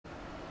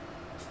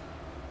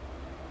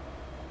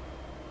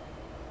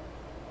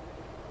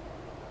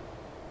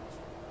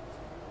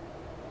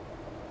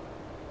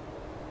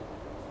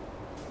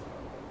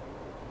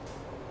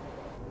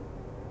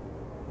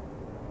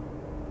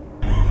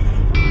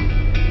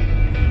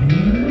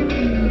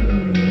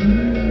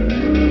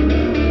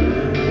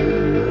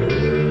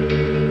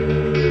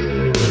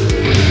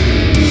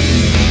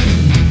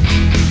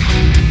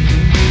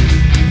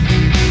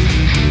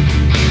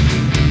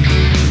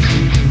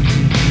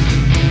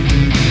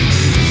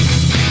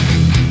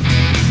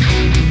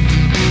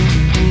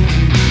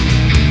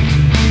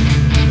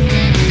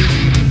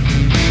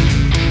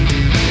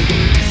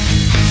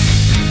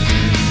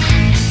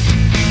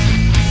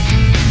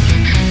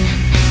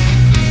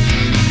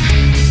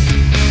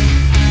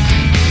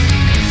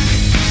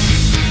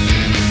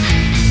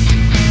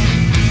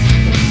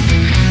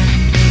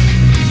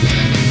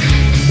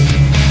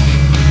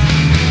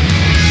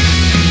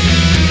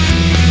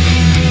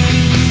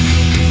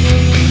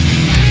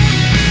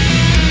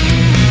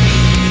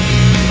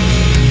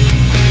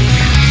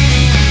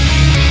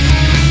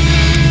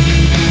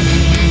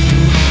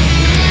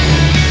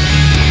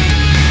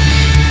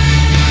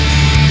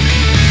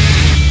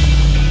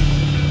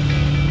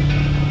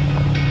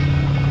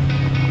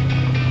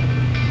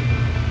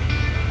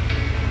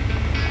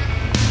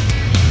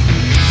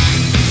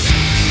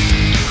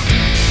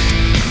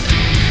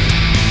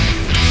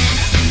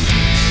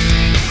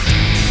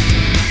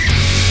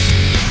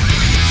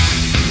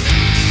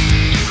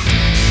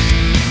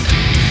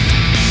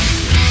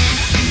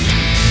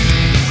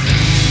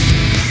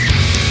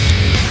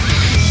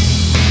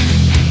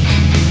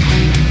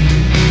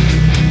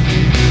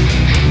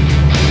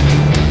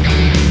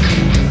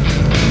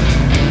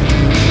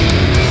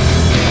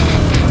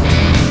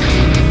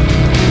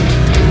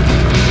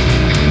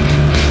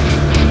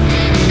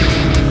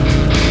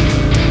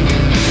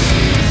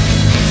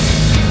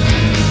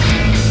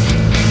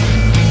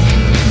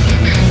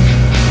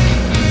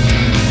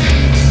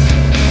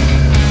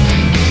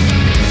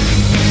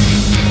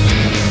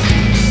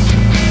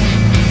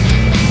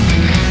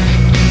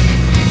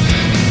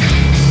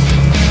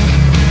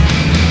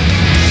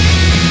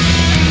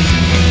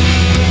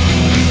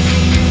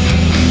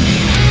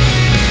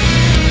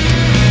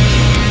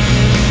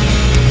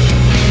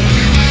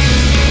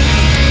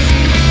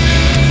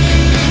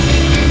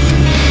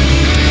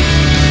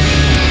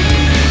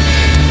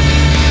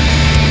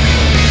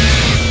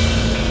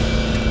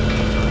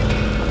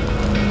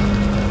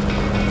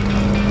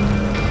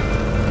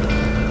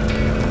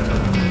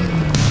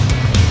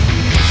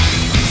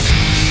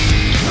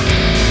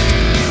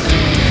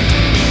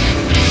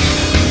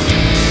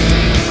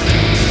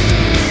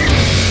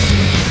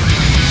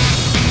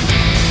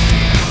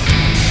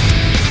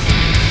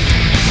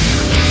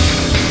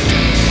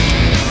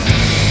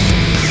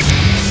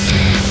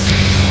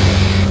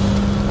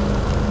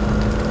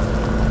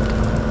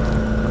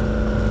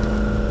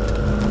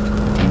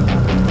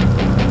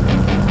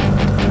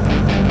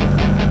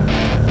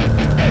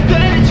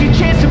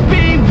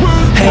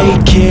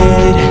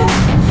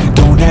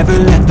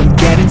never let them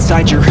get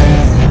inside your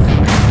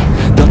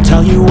head. They'll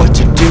tell you what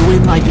to do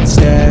in life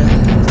instead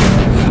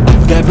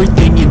of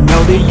everything you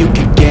know that you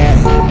could get.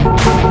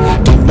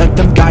 Don't let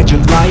them guide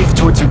your life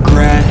towards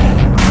regret.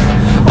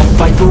 I'll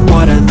fight for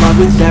what I love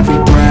with every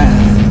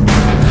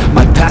breath.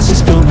 My past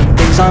is filled with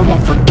things I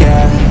won't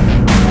forget.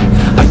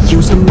 I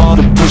use them all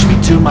to push me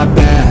to my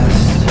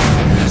best.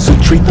 So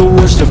treat the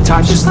worst of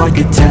times just like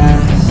a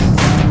test.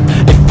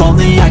 If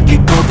only I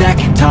could go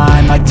back in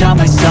time, I'd tell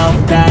myself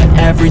that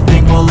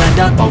everything will end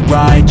up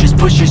alright. Just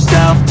push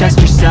yourself, test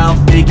yourself,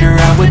 figure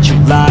out what you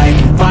like,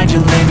 and find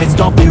your limits,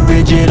 don't be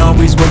rigid,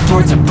 always work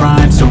towards a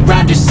prime.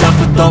 Surround yourself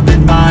with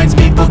open minds,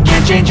 people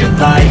can change your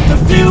life. A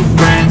few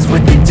friends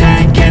with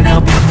intent can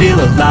help you feel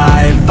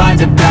alive. Find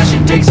a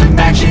passion, take some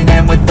action,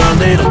 and with a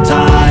little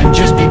time,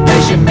 just be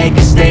patient, make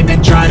a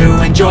statement, try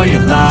to enjoy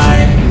your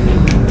life.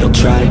 They'll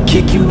try to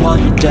kick you while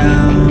you're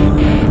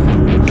down.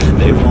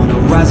 They wanna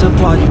rise up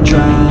while you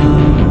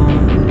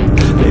drown.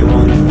 They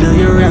wanna fill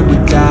your head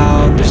with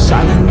doubt. They're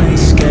silently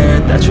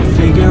scared that you'll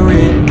figure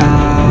it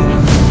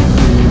out.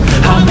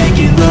 I'll make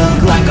it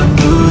look like I'm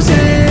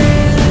losing,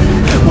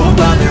 won't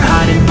bother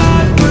hiding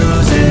my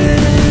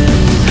bruises.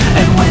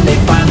 And when they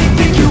finally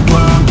think you're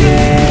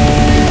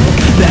wounded,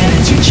 then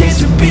it's your chance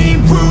to be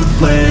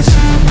ruthless.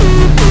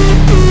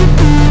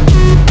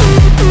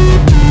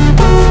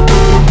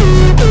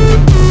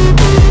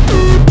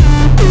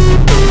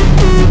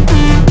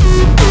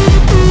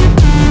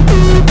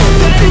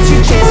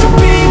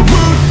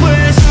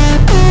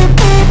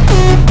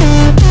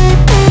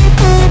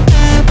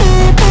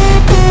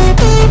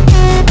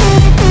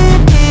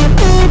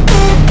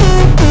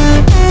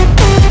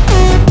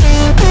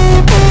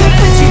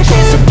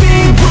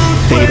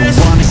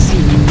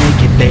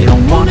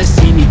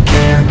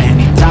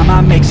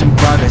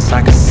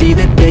 I can see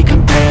that they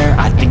compare.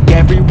 I think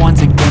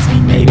everyone's against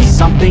me, maybe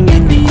something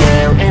in the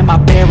air. Am I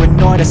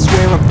paranoid? I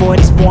swear a void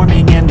is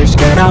forming and they're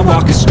scared. I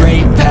walk a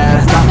straight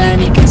path, not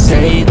many can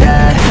say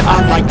that.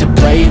 I like to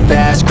play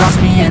fast, cross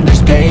me and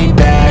there's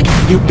payback.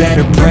 You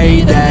better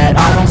pray that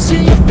I don't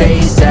see your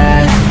face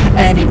at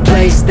any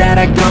place that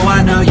I go.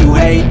 I know you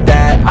hate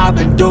that. I've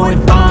been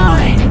doing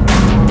fine,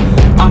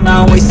 I'm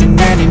not wasting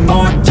any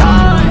more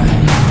time.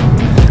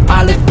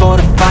 I live for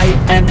the fight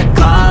and the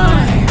climb.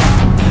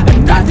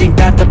 I think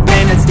that the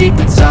pain that's deep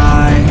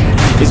inside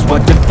is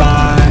what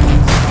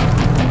defines.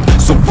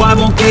 So I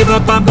won't give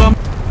up, I'm gonna